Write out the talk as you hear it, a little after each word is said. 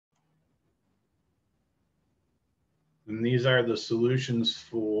And these are the solutions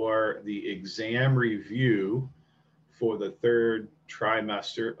for the exam review for the third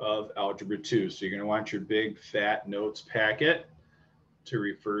trimester of Algebra 2. So you're going to want your big fat notes packet to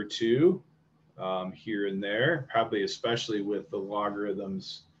refer to here and there, probably especially with the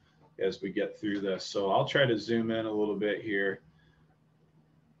logarithms as we get through this. So I'll try to zoom in a little bit here.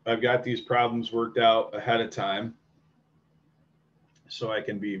 I've got these problems worked out ahead of time, so I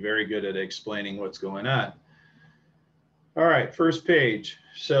can be very good at explaining what's going on. All right, first page.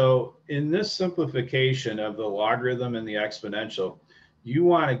 So in this simplification of the logarithm and the exponential, you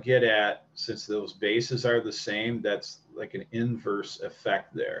want to get at, since those bases are the same, that's like an inverse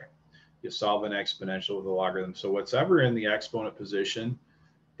effect there. You solve an exponential with a logarithm. So whatever in the exponent position,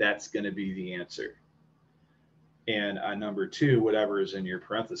 that's going to be the answer. And on number 2, whatever is in your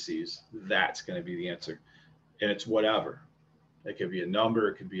parentheses, that's going to be the answer. And it's whatever. It could be a number,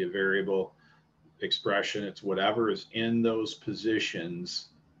 it could be a variable expression, it's whatever is in those positions,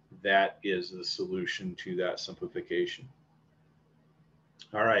 that is the solution to that simplification.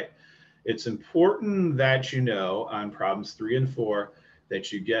 All right, it's important that you know on problems 3 and 4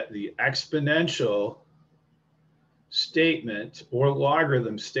 that you get the exponential statement or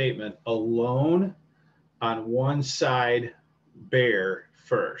logarithm statement alone on one side bare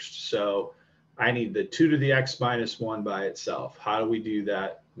first. So I need the 2 to the x minus 1 by itself. How do we do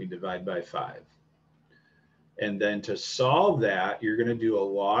that? We divide by 5. And then to solve that, you're going to do a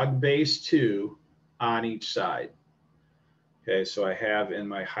log base 2 on each side. Okay, so I have in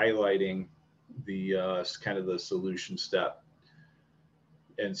my highlighting the kind of the solution step.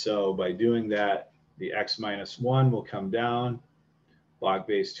 And so by doing that, the x minus 1 will come down, log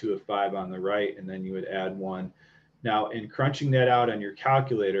base 2 of 5 on the right, and then you would add 1. Now, in crunching that out on your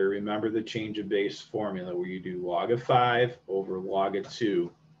calculator, remember the change of base formula where you do log of 5 over log of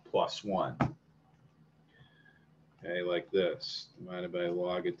 2 plus 1. Okay, like this, divided by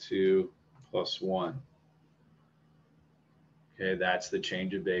log of 2 plus 1. Okay, that's the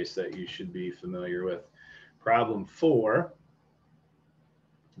change of base that you should be familiar with. Problem 4,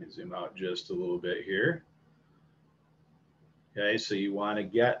 let me zoom out just a little bit here. Okay, so you want to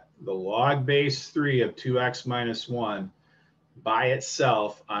get the log base 3 of 2x minus 1 by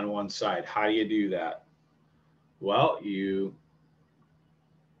itself on one side. How do you do that? Well, you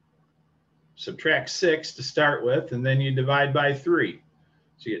subtract 6 to start with, and then you divide by 3.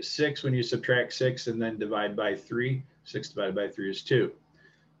 So you get 6 when you subtract 6 and then divide by 3. 6 divided by 3 is 2.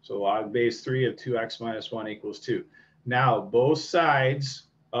 So log base 3 of 2x minus 1 equals 2. Now, both sides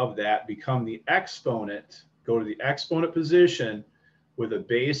of that become the exponent. Go to the exponent position with a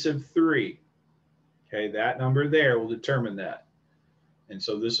base of 3. Okay, that number there will determine that. And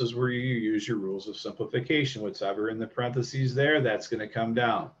so this is where you use your rules of simplification. Whatever in the parentheses there, that's going to come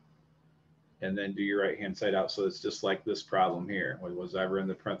down. And then do your right-hand side out. So it's just like this problem here. Whatever in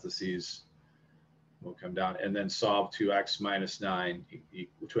the parentheses will come down. And then solve 2x minus 9,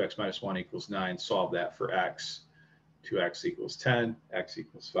 2x minus 1 equals 9. Solve that for x. 2x equals 10, x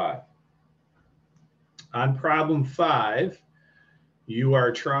equals 5. On problem 5, you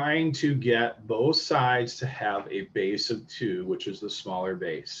are trying to get both sides to have a base of 2, which is the smaller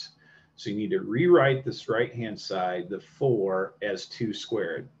base. So you need to rewrite this right-hand side, the 4, as 2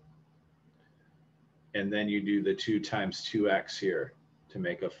 squared. And then you do the 2 times 2x here to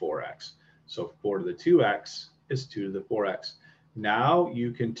make a 4x. So 4 to the 2x is 2 to the 4x. Now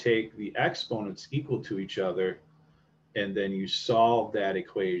you can take the exponents equal to each other, and then you solve that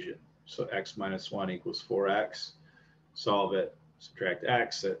equation. So x minus 1 equals 4x. Solve it, subtract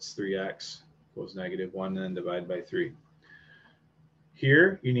x, that's 3x, equals negative 1, and then divide by 3.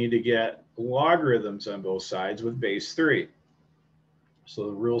 Here, you need to get logarithms on both sides with base 3. So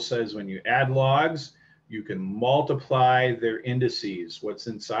the rule says when you add logs, you can multiply their indices, what's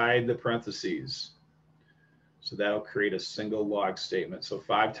inside the parentheses. So that'll create a single log statement. So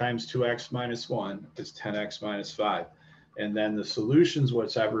 5 times 2x minus 1 is 10x minus 5. And then the solutions,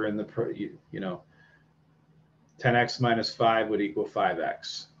 whatever in the, 10x minus 5 would equal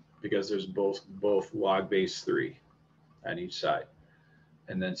 5x because there's both log base 3 on each side.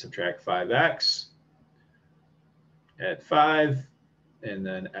 And then subtract 5x, add 5, and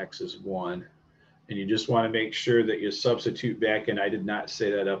then x is 1. And you just want to make sure that you substitute back in. I did not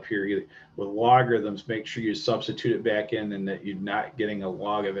say that up here either. With logarithms, make sure you substitute it back in and that you're not getting a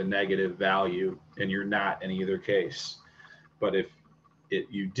log of a negative value, and you're not in either case. But if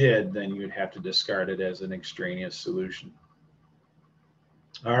you did, then you would have to discard it as an extraneous solution.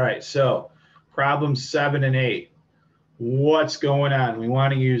 All right, so problems 7 and 8. What's going on? We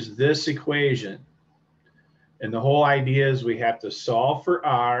want to use this equation. And the whole idea is we have to solve for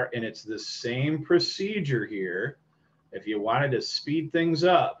r, and it's the same procedure here If you wanted to speed things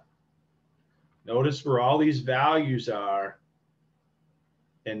up, notice where all these values are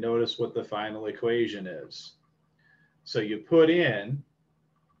and notice what the final equation is. So you put in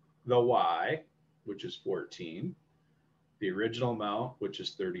the y, which is 14, the original amount, which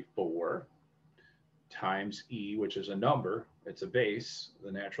is 34, times e, which is a number, it's a base,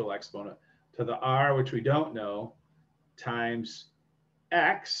 the natural exponent, to the r, which we don't know, times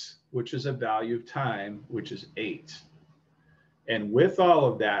x, which is a value of time, which is 8. And with all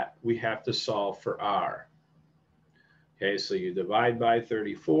of that, we have to solve for r. Okay, so you divide by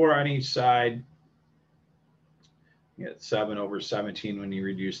 34 on each side. You get 7 over 17 when you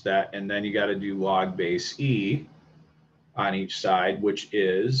reduce that. And then you got to do log base e on each side, which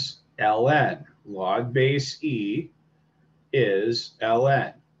is ln. Log base e is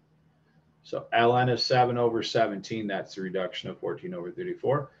ln. So ln of 7 over 17, that's the reduction of 14 over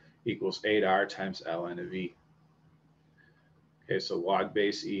 34, equals 8r times ln of e. Okay, so log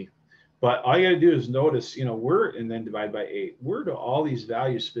base e. But all you got to do is notice, you know, and then divide by 8. Where do all these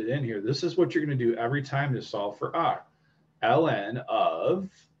values fit in here? This is what you're going to do every time to solve for r. Ln of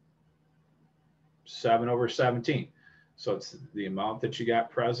 7 over 17. So it's the amount that you got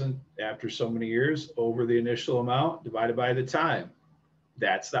present after so many years over the initial amount divided by the time.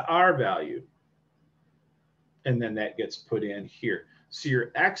 That's the r value. And then that gets put in here. So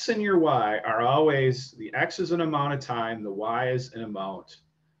your x and your y are always, the x is an amount of time, the y is an amount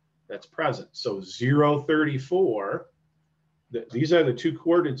that's present. So 0, 34, these are the two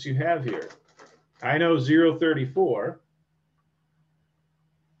coordinates you have here. I know 0, 34.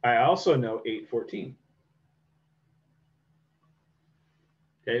 I also know 8, 14.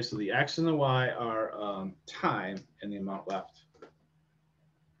 Okay, so the x and the y are time and the amount left.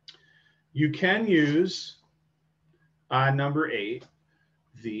 You can use on number 8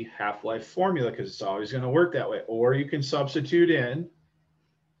 the half-life formula because it's always going to work that way. Or you can substitute in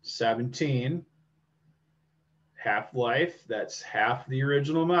 17 half-life, that's half the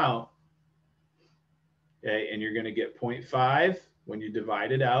original amount. Okay, and you're going to get 0.5 when you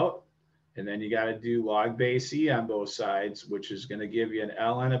divide it out. And then you got to do log base e on both sides, which is going to give you an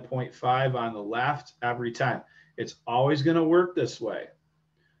ln of 0.5 on the left every time. It's always going to work this way.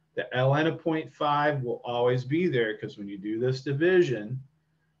 The ln of 0.5 will always be there because when you do this division,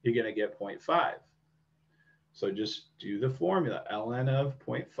 you're going to get 0.5. So just do the formula, ln of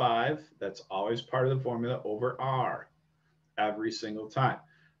 0.5, that's always part of the formula over r every single time.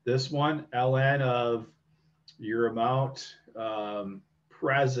 This one, ln of your amount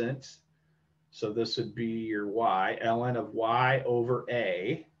present, so this would be your y, ln of y over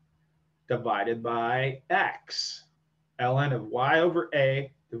a divided by x. Ln of y over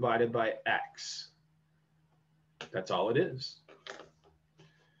a divided by x. That's all it is.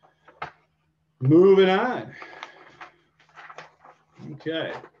 Moving on.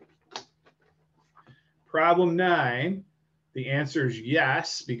 Okay. Problem 9, the answer is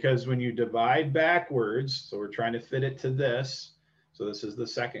yes, because when you divide backwards, so we're trying to fit it to this. So this is the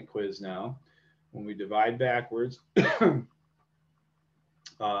second quiz now. When we divide backwards,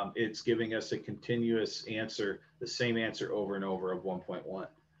 it's giving us a continuous answer, the same answer over and over of 1.1.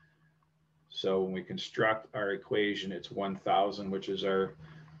 So when we construct our equation, it's 1,000, which is our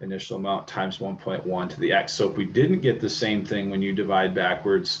initial amount, times 1.1 to the x. So if we didn't get the same thing when you divide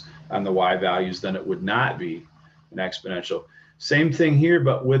backwards on the y values, then it would not be an exponential. Same thing here,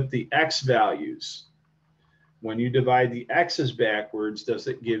 but with the x values. When you divide the x's backwards, does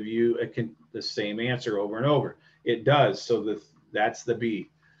it give you the same answer over and over? It does, so that's the b.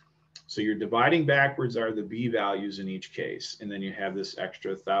 So you're dividing backwards are the b values in each case, and then you have this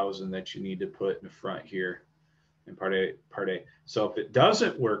extra 1,000 that you need to put in front here in part A. So if it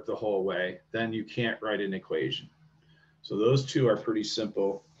doesn't work the whole way, then you can't write an equation. So those two are pretty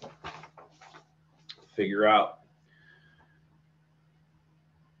simple to figure out.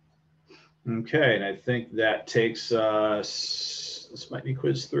 Okay, and I think that takes us, this might be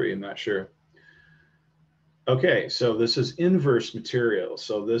quiz 3, I'm not sure. Okay, so this is inverse material.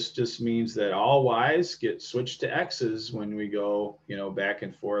 So this just means that all y's get switched to x's when we go, back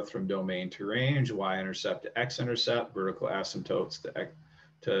and forth from domain to range, y-intercept to x-intercept, vertical asymptotes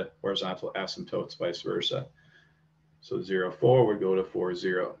to horizontal asymptotes, vice versa. So 0, 4 would go to 4,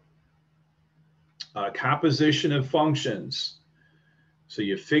 0. Composition of functions. So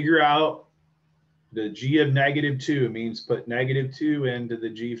you figure out the g of -2 means put -2 into the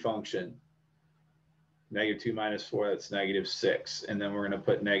g function. -2 minus 4, that's -6. And then we're going to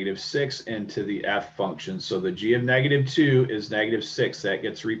put -6 into the f function. So the g of -2 is -6. That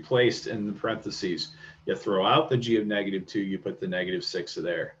gets replaced in the parentheses. You throw out the g of -2, you put the -6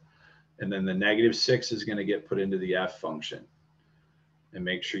 there. And then the -6 is going to get put into the f function. And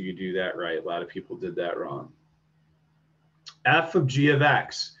make sure you do that right. A lot of people did that wrong. F of g of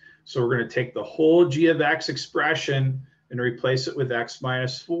x. So we're going to take the whole g of x expression and replace it with x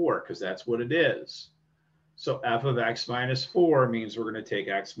minus 4, because that's what it is. So f of x minus 4 means we're going to take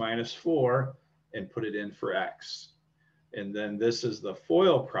x minus 4 and put it in for x. And then this is the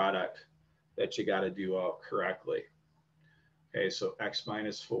FOIL product that you got to do out correctly. Okay, so x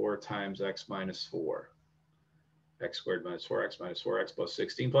minus 4 times x minus 4. X squared minus 4x minus 4x plus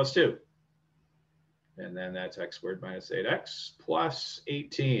 16 plus 2. And then that's x squared minus 8x plus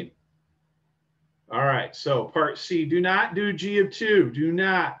 18. All right, so part C, do not do g of 2. Do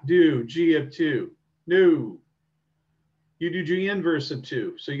not do g of 2. No. You do g inverse of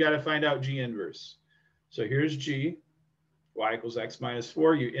 2. So you got to find out g inverse. So here's g. Y equals x minus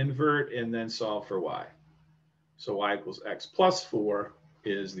 4. You invert and then solve for y. So y equals x plus 4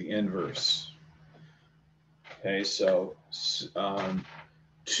 is the inverse. Okay, so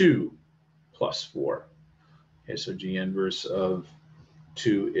 2 plus 4. Okay, so g inverse of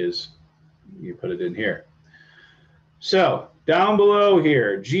 2 is, you put it in here. So down below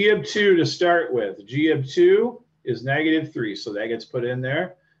here, g of 2 to start with. G of 2 is -3, so that gets put in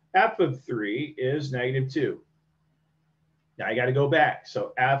there. F of 3 is -2. Now I got to go back.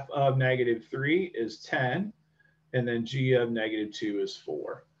 So f of -3 is 10, and then g of -2 is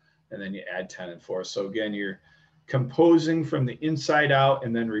 4. And then you add 10 and 4. So again, you're composing from the inside out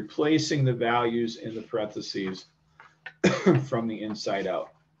and then replacing the values in the parentheses from the inside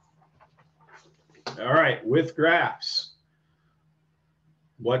out. All right, with graphs,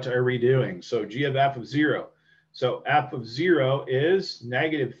 what are we doing? So g of f of 0. So f of 0 is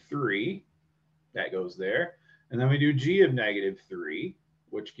 -3. That goes there. And then we do g of -3,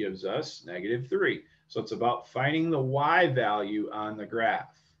 which gives us -3. So it's about finding the y value on the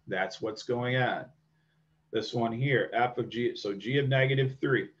graph. That's what's going on. This one here, f of g, so g of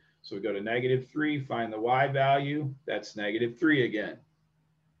 -3. So we go to -3, find the y value, that's -3 again.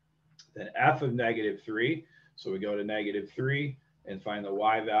 Then f of -3, so we go to -3 and find the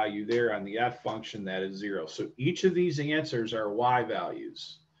y value there on the f function, that is 0. So each of these answers are y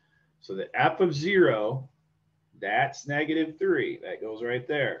values. So the f of 0, that's -3, that goes right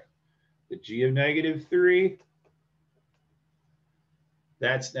there. The g of -3,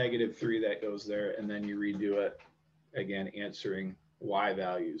 that's -3, that goes there, and then you redo it again, answering y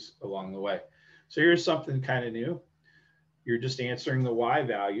values along the way. So here's something kind of new. You're just answering the y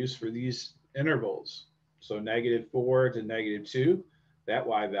values for these intervals. So -4 to -2, that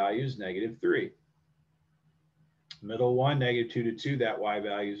y value is -3. Middle one, -2 to 2, that y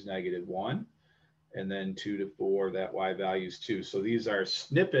value is -1. And then 2 to 4, that y value is 2. So these are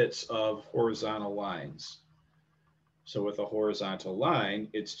snippets of horizontal lines. So with a horizontal line,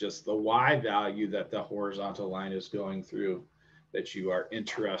 it's just the y value that the horizontal line is going through that you are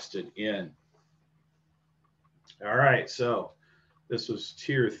interested in. All right, so this was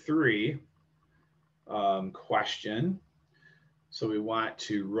tier 3 question. So we want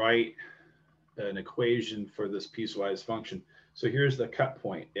to write an equation for this piecewise function. So here's the cut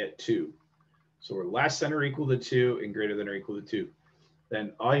point at 2. So we're less than or equal to 2 and greater than or equal to 2.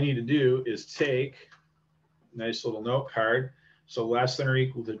 Then all you need to do is take nice little note card. So less than or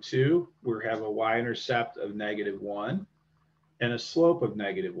equal to 2, we have a y-intercept of -1 and a slope of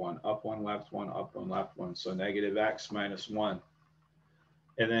 -1, up 1, left 1, up 1, left 1. So -x minus 1.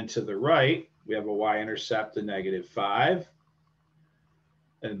 And then to the right, we have a y-intercept of -5.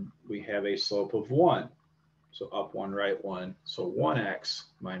 And we have a slope of 1. So up 1, right 1. So 1x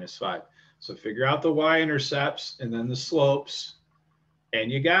minus 5. So figure out the y-intercepts and then the slopes,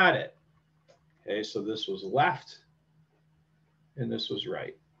 and you got it. Okay, so this was left and this was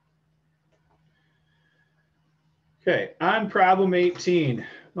right. Okay, on problem 18,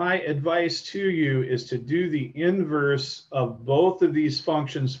 my advice to you is to do the inverse of both of these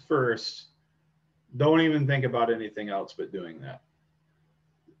functions first. Don't even think about anything else but doing that.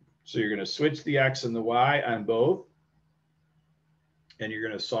 So you're going to switch the x and the y on both, and you're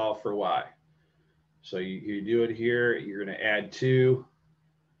going to solve for y. So you do it here, you're going to add 2,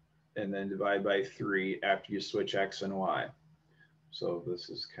 and then divide by 3 after you switch x and y. So this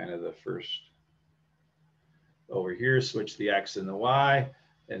is kind of the first. Over here, switch the x and the y,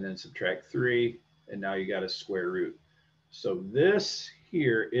 and then subtract 3, and now you got a square root. So this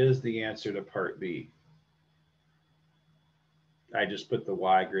here is the answer to part B. I just put the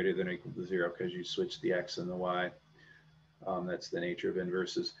y greater than or equal to 0 because you switch the x and the y. That's the nature of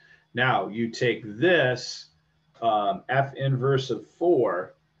inverses. Now you take this f inverse of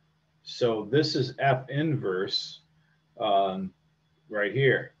 4. So this is f inverse right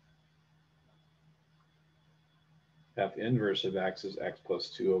here. F inverse of x is x plus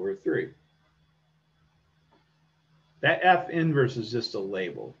 2 over 3. That F inverse is just a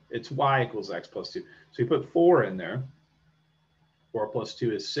label. It's y equals x plus 2. So you put 4 in there. 4 plus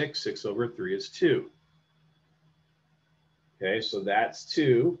 2 is 6. 6 over 3 is 2. Okay, so that's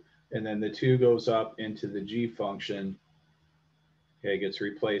 2. And then the 2 goes up into the g function. Okay, it gets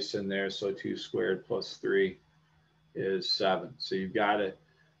replaced in there. So 2 squared plus 3 is 7. So you've got to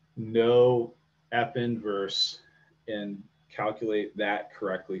know F inverse and calculate that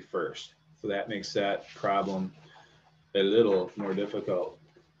correctly first. So that makes that problem a little more difficult.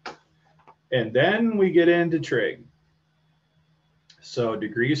 And then we get into trig. So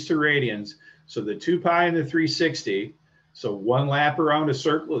degrees to radians. So the 2 pi and the 360. So one lap around a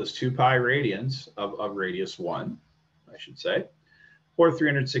circle is 2 pi radians of radius 1, I should say, or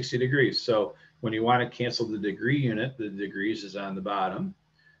 360 degrees. So when you want to cancel the degree unit, the degrees is on the bottom.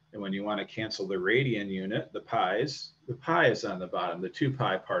 And when you want to cancel the radian unit, the pi is on the bottom. The 2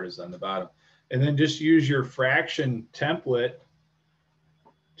 pi part is on the bottom. And then just use your fraction template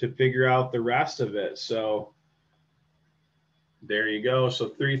to figure out the rest of it. So there you go. So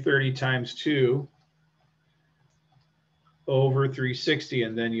 330 times 2 over 360,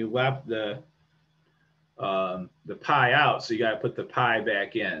 and then you left the pi out. So you got to put the pi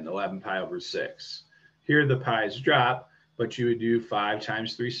back in, 11 pi over 6. Here the pi's drop, but you would do 5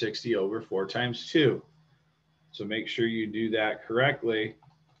 times 360 over 4 times 2. So make sure you do that correctly.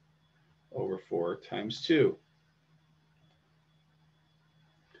 Over 4 times 2.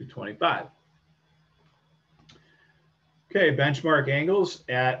 225. Okay, benchmark angles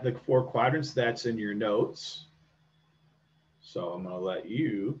at the 4 quadrants. That's in your notes. So I'm going to let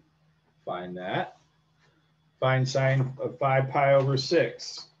you find that. Find sine of 5 pi over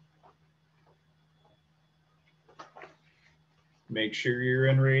 6. Make sure you're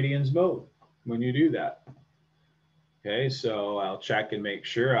in radians mode when you do that. Okay, so I'll check and make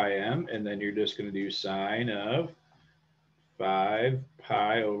sure I am, and then you're just going to do sine of 5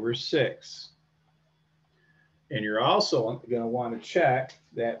 pi over 6. And you're also going to want to check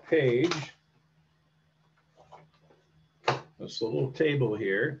that page, this little table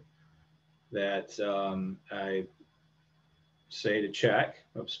here that I say to check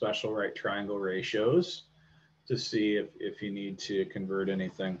of special right triangle ratios to see if you need to convert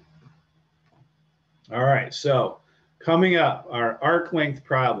anything. All right, so coming up are arc length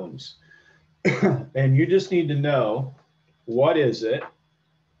problems. And you just need to know what is it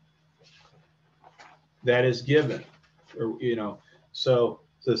that is given, or so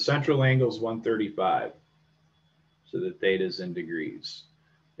the central angle is 135. So the theta is in degrees.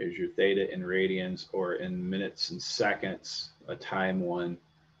 There's your theta in radians or in minutes and seconds, a time one.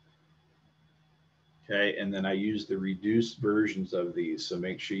 Okay, and then I use the reduced versions of these, so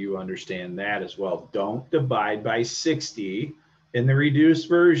make sure you understand that as well. Don't divide by 60 in the reduced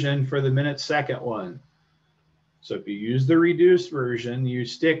version for the minute second one. So if you use the reduced version, you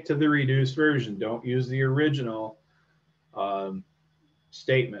stick to the reduced version. Don't use the original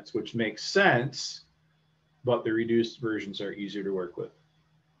statements, which makes sense, but the reduced versions are easier to work with.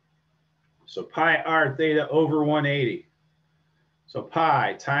 So pi r theta over 180. So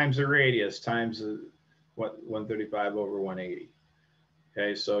pi times the radius times 135 over 180.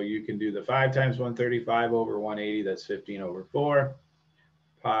 Okay, so you can do the 5 times 135 over 180, that's 15 over 4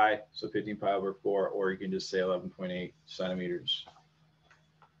 pi, so 15 pi over 4, or you can just say 11.8 centimeters.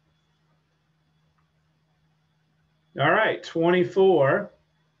 All right, 24.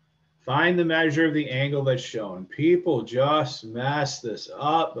 Find the measure of the angle that's shown. People just mess this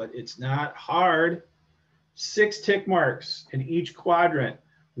up, but it's not hard. 6 tick marks in each quadrant.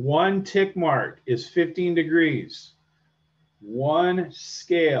 1 tick mark is 15 degrees. 1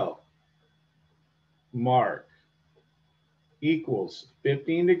 scale mark equals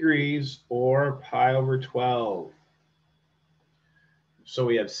 15 degrees or pi over 12. So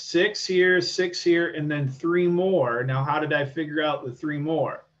we have 6 here, 6 here, and then 3 more. Now, how did I figure out the 3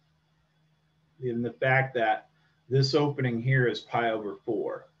 more? Given the fact that this opening here is pi over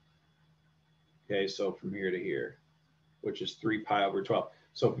 4. Okay, so from here to here, which is 3 pi over 12.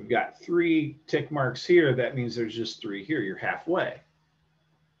 So if we've got 3 tick marks here, that means there's just 3 here. You're halfway.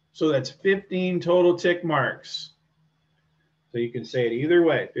 So that's 15 total tick marks. So you can say it either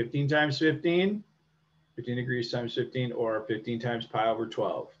way, 15 times 15, 15 degrees times 15, or 15 times pi over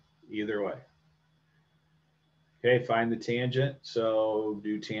 12, either way. Okay, find the tangent. So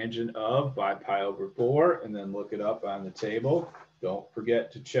do tangent of 5 pi over 4, and then look it up on the table. Don't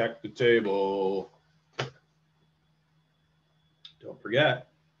forget to check the table. Don't forget.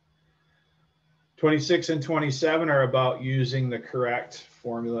 26 and 27 are about using the correct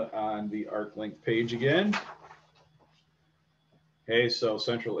formula on the arc length page again. Okay, so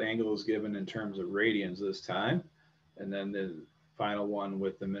central angle is given in terms of radians this time. And then the final one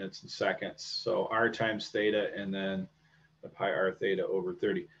with the minutes and seconds. So r times theta and then the pi r theta over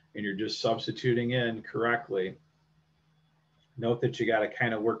 30. And you're just substituting in correctly. Note that you got to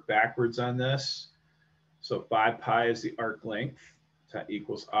kind of work backwards on this. So 5 pi is the arc length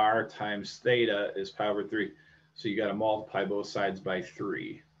equals r times theta is pi over 3. So you got to multiply both sides by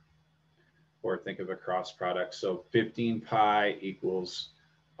 3. Or think of a cross product. So 15 pi equals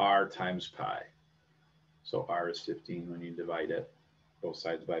r times pi. So r is 15 when you divide it, both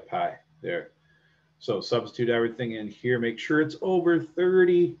sides by pi. There. So substitute everything in here. Make sure it's over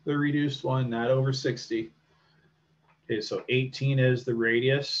 30, the reduced one, not over 60. Okay, so 18 is the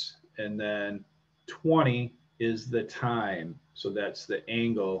radius, and then 20 is the time. So that's the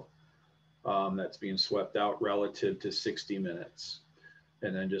angle that's being swept out relative to 60 minutes.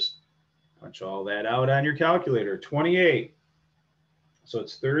 And then just punch all that out on your calculator. 28. So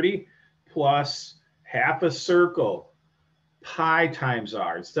it's 30 plus half a circle, pi times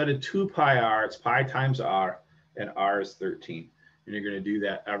r. Instead of 2 pi r, it's pi times r, and r is 13. And you're going to do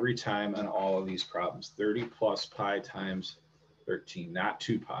that every time on all of these problems. 30 plus pi times 13, not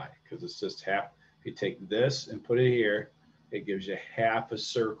 2 pi, because it's just half. If you take this and put it here, it gives you half a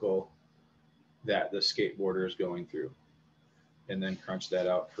circle that the skateboarder is going through. And then crunch that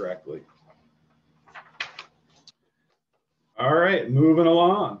out correctly. All right, moving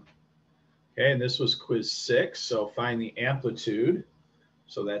along. Okay, and this was quiz 6, so find the amplitude.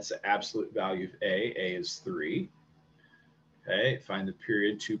 So that's the absolute value of A. A is 3. Okay, find the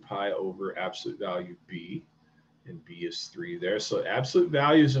period 2 pi over absolute value B, and B is 3 there. So absolute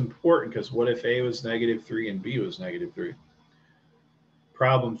value is important because what if A was -3 and B was -3?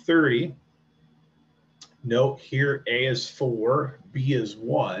 Problem 30. Note here A is 4, B is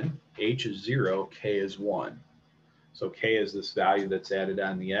 1, H is 0, K is 1. So K is this value that's added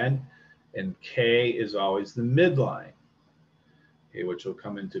on the end, and K is always the midline, okay, which will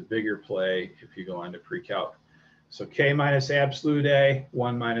come into bigger play if you go on to pre-calc. So K minus absolute A,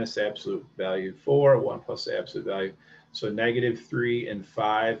 1 minus absolute value 4, 1 plus the absolute value. So -3 and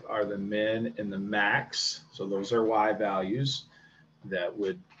 5 are the min and the max. So those are Y values that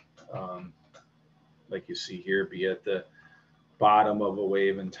would, like you see here, be at the bottom of a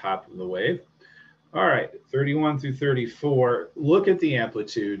wave and top of the wave. All right, 31 through 34, look at the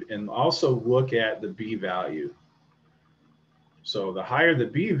amplitude and also look at the B value. So the higher the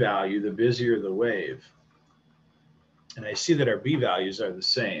B value, the busier the wave. And I see that our B values are the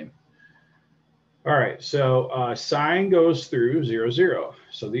same. All right, so sine goes through 0, 0.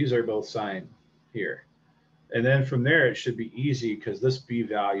 So these are both sine here. And then from there, it should be easy because this B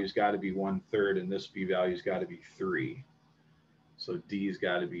value's got to be 1/3 and this B value's got to be 3. So D's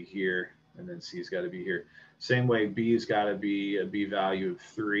got to be here. And then C's got to be here. Same way, B's got to be a B value of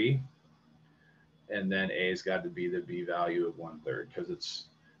 3. And then A's got to be the B value of 1/3, because it's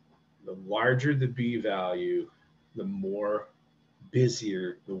the larger the B value, the more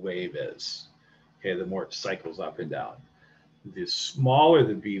busier the wave is. Okay, the more it cycles up and down. The smaller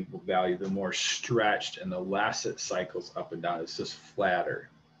the B value, the more stretched and the less it cycles up and down. It's just flatter.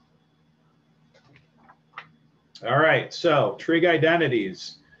 All right, so trig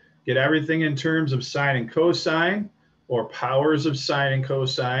identities. Get everything in terms of sine and cosine, or powers of sine and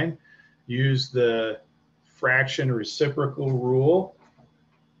cosine. Use the fraction reciprocal rule.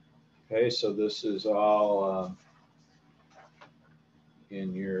 Okay, so this is all on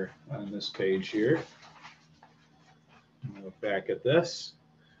this page here. Look back at this.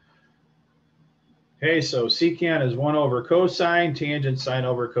 Okay, so secant is 1 over cosine, tangent sine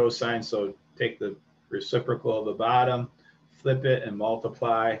over cosine. So take the reciprocal of the bottom, flip it, and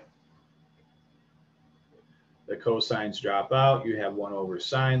multiply. The cosines drop out. You have 1 over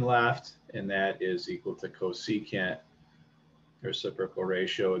sine left, and that is equal to cosecant reciprocal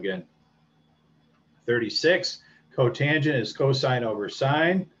ratio again. 36, cotangent is cosine over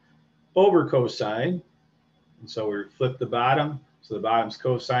sine over cosine. And so we flip the bottom. So the bottom's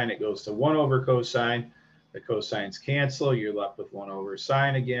cosine, it goes to 1 over cosine. The cosines cancel. You're left with 1 over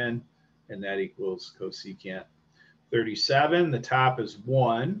sine again, and that equals cosecant. 37, the top is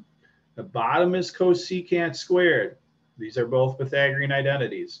 1. The bottom is cosecant squared. These are both Pythagorean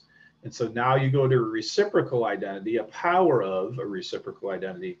identities. And so now you go to a reciprocal identity, a power of a reciprocal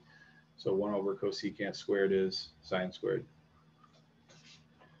identity. So 1 over cosecant squared is sine squared.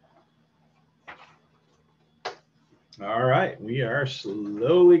 All right, we are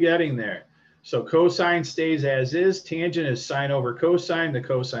slowly getting there. So cosine stays as is. Tangent is sine over cosine. The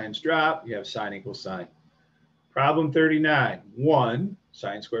cosines drop. You have sine equals sine. Problem 39. 1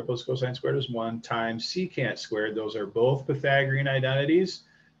 Sine squared plus cosine squared is 1 times secant squared. Those are both Pythagorean identities.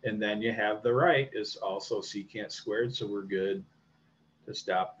 And then you have the right is also secant squared. So we're good to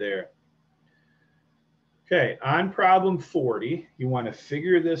stop there. Okay, on problem 40, you want to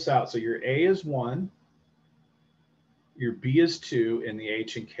figure this out. So your A is 1, your B is 2, and the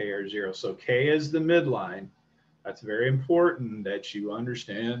H and K are 0. So K is the midline. That's very important that you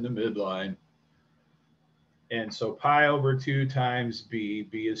understand the midline. And so pi over 2 times B,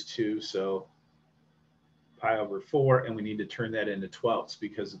 B is 2, so pi over 4, and we need to turn that into 12ths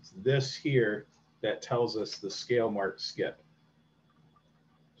because it's this here that tells us the scale mark skip.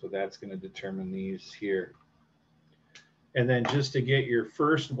 So that's going to determine these here. And then just to get your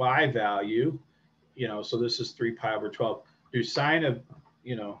first y value, you know, so this is 3 pi over 12. Do sine of,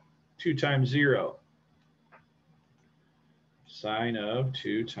 you know, 2 times 0. Sine of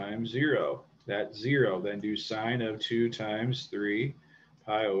 2 times 0. That's 0. Then do sine of 2 times 3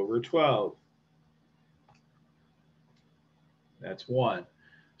 pi over 12. That's 1.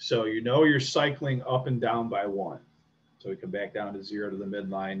 So you know you're cycling up and down by 1. So we come back down to 0 to the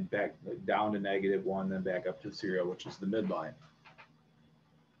midline, back down to -1, then back up to 0, which is the midline.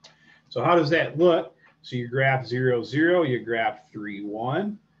 So how does that look? So you graph 0, 0, you graph 3,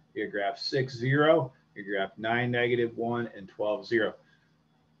 1, you graph 6, 0, you graph 9, -1, and 12, 0.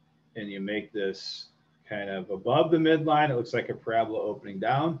 And you make this kind of above the midline, it looks like a parabola opening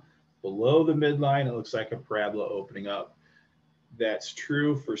down. Below the midline, it looks like a parabola opening up. That's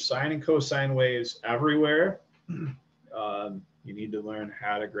true for sine and cosine waves everywhere. You need to learn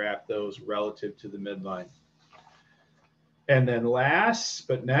how to graph those relative to the midline. And then last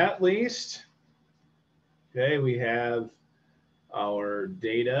but not least, okay, we have our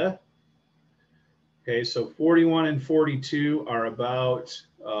data. Okay, so 41 and 42 are about,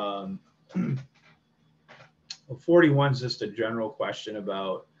 well, 41 is just a general question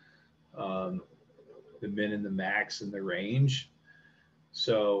about the min and the max and the range.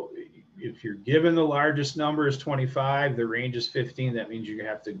 So if you're given the largest number is 25, the range is 15, that means you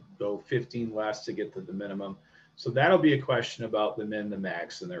have to go 15 less to get to the minimum. So that'll be a question about the min, the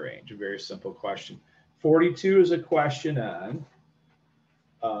max, and the range, a very simple question. 42 is a question on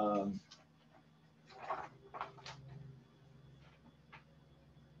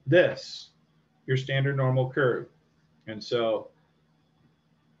this, your standard normal curve. And so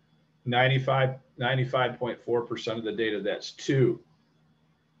 95.4% of the data, that's 2.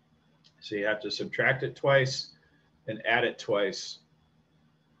 So you have to subtract it twice and add it twice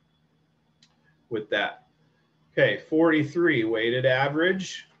with that. Okay, 43, weighted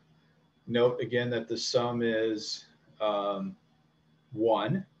average. Note again that the sum is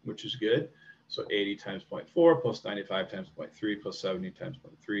 1, which is good. So 80 times 0.4 plus 95 times 0.3 plus 70 times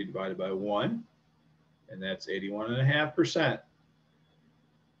 0.3 divided by 1. And that's 81.5%.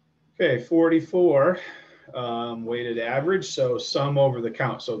 Okay, 44. Weighted average, so sum over the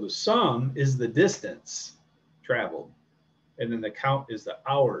count. So the sum is the distance traveled, and then the count is the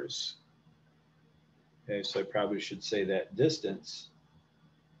hours. Okay, so I probably should say that distance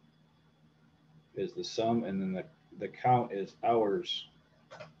is the sum, and then the count is hours.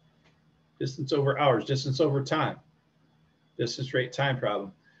 Distance over hours, distance over time. Distance rate time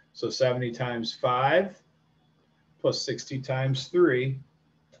problem. So 70 times 5 plus 60 times 3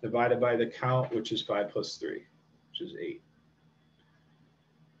 divided by the count, which is 5 plus 3, which is 8.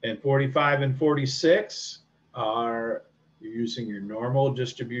 And 45 and 46 are you're using your normal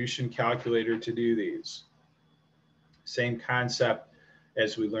distribution calculator to do these. Same concept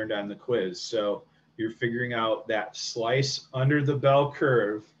as we learned on the quiz. So you're figuring out that slice under the bell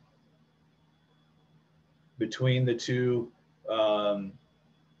curve between the two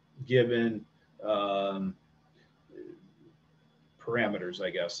given parameters, I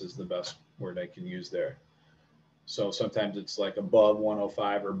guess is the best word I can use there. So sometimes it's like above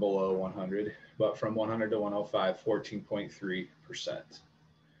 105 or below 100, but from 100 to 105, 14.3%.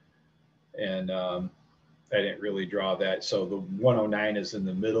 And I didn't really draw that. So the 109 is in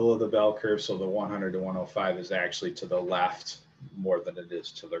the middle of the bell curve. So the 100 to 105 is actually to the left more than it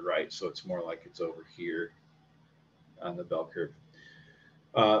is to the right. So it's more like it's over here on the bell curve.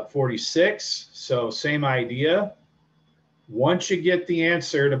 46, so same idea. Once you get the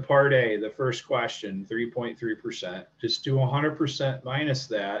answer to part A, the first question, 3.3%, just do 100% minus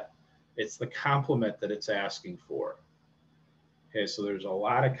that. It's the complement that it's asking for. Okay, so there's a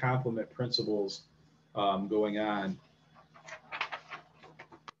lot of complement principles going on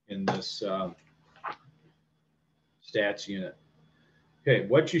in this stats unit. Okay,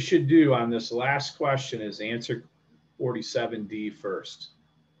 what you should do on this last question is answer 47D first.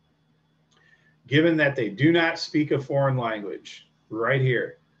 Given that they do not speak a foreign language, right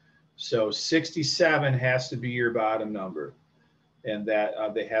here. So 67 has to be your bottom number, and that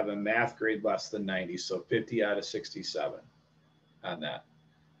they have a math grade less than 90, so 50 out of 67 on that.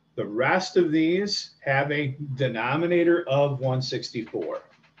 The rest of these have a denominator of 164.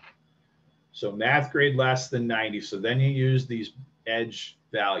 So math grade less than 90. So then you use these edge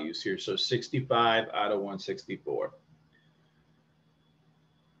values here. So 65 out of 164.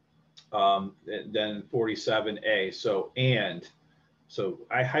 Then 47A. So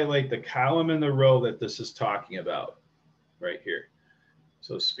I highlight the column and the row that this is talking about right here.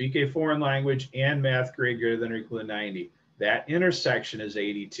 So speak a foreign language and math grade greater than or equal to 90. That intersection is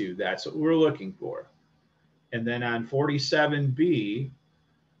 82. That's what we're looking for. And then on 47B,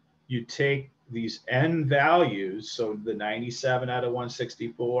 you take these n values, so the 97 out of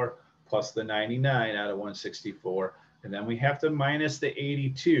 164 plus the 99 out of 164, and then we have to minus the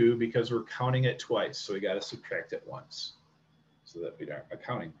 82 because we're counting it twice. So we got to subtract it once so that we aren't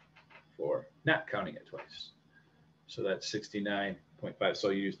accounting for not counting it twice. So that's 69.5.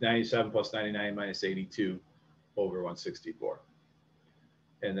 So you use 97 plus 99 minus 82 over 164.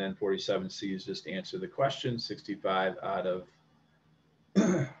 And then 47C is just answer the question, 65 out of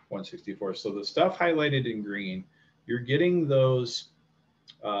 164. So the stuff highlighted in green, you're getting those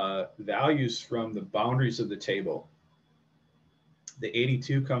values from the boundaries of the table. The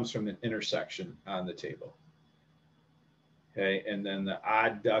 82 comes from an intersection on the table. Okay, and then the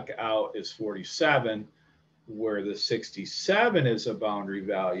odd duck out is 47, where the 67 is a boundary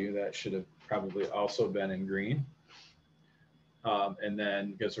value. That should have probably also been in green. And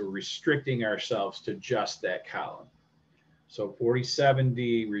then because we're restricting ourselves to just that column. So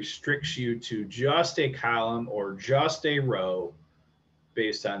 47D restricts you to just a column or just a row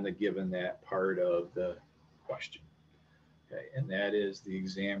based on the given that part of the question. Okay, and that is the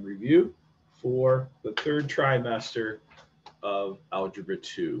exam review for the third trimester of Algebra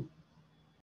 2.